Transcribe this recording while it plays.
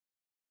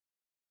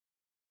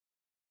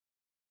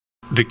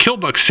The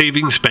Kilbuck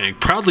Savings Bank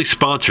proudly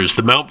sponsors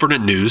the Mount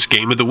Vernon News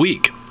Game of the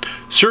Week.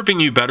 Serving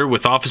you better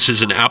with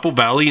offices in Apple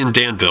Valley and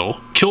Danville,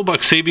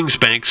 Kilbuck Savings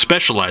Bank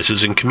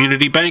specializes in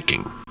community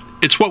banking.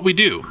 It's what we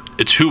do.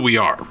 It's who we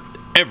are.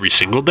 Every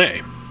single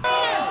day.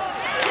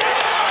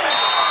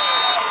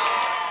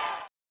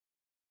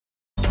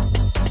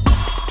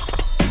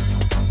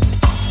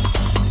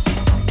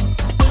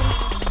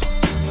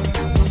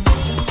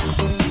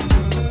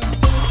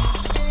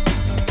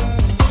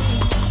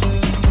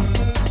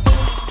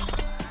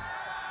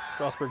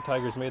 Strasburg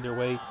Tigers made their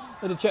way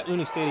into Chet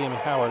Looney Stadium in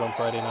Howard on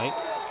Friday night.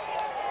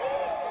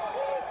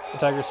 The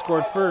Tigers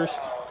scored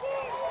first.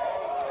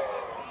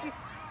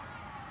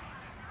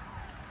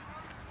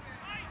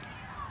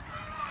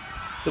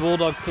 The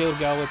Bulldogs' Caleb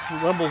Gallowitz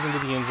rumbles into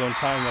the end zone,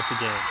 tying up the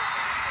game.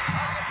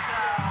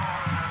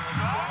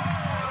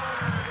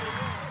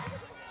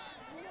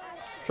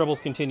 Troubles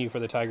continue for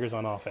the Tigers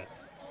on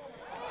offense.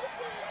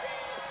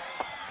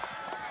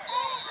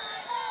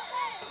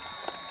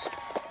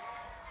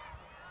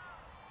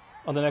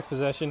 On the next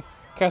possession,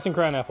 Casson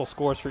Cranapple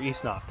scores for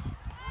East Knox.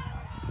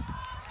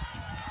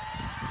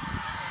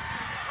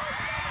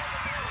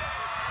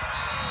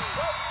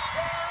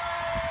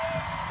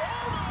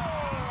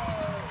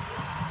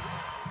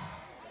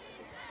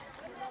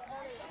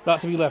 Not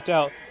to be left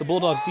out, the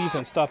Bulldogs'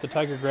 defense stopped the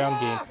Tiger ground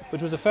game,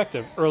 which was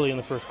effective early in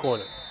the first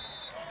quarter.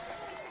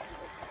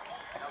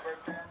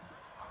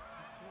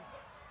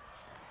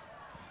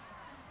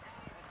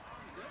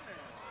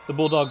 The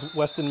Bulldogs'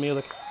 Weston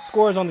Malik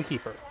scores on the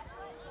keeper.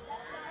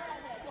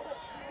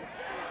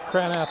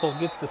 Cranapple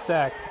gets the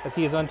sack as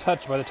he is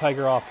untouched by the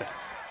Tiger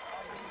offense.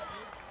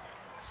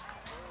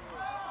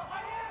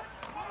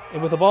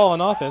 And with the ball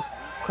on offense,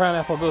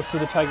 Cranapple goes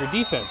through the Tiger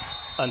defense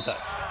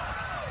untouched.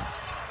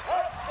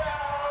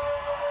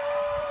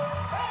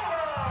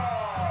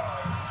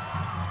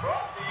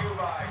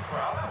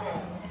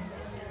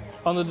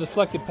 On the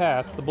deflected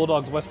pass, the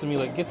Bulldogs' Weston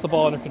Malik gets the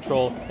ball under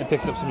control and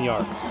picks up some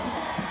yards.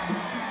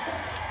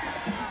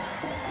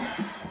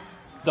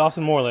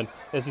 Dawson Moreland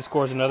as he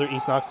scores another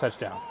East Knox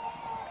touchdown.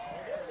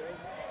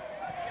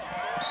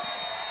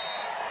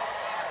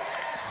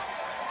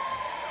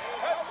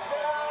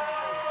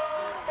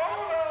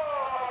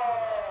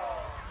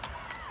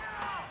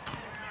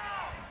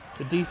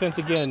 The defense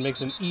again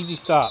makes an easy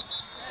stop.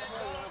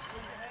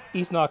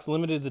 East Knox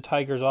limited the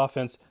Tigers'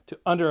 offense to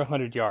under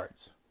 100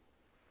 yards.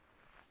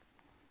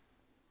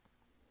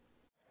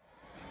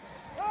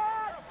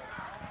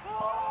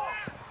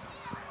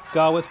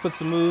 Gallowitz puts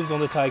the moves on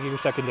the Tiger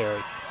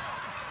secondary.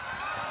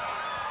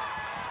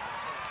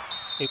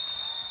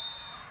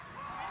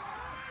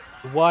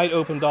 A wide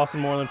open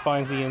Dawson Moreland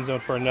finds the end zone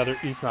for another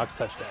East Knox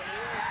touchdown.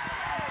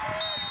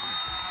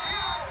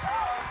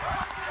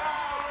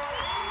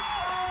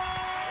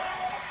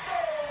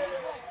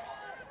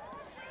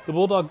 The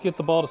Bulldogs get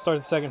the ball to start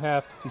the second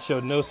half and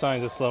showed no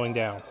signs of slowing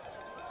down.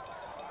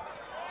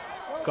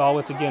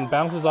 Gallowitz again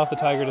bounces off the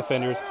Tiger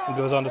defenders and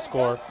goes on to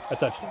score a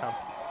touchdown.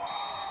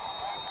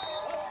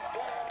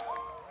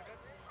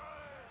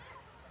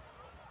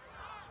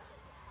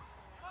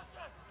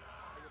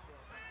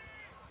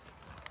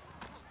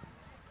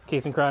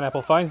 Casey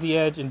Cranapple finds the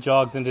edge and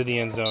jogs into the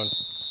end zone.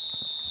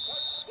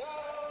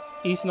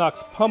 East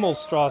Knox pummels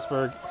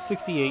Strasburg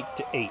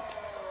 68-8.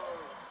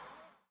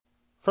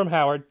 From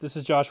Howard, this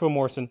is Joshua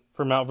Morrison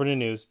for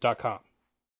MountVernonNews.com.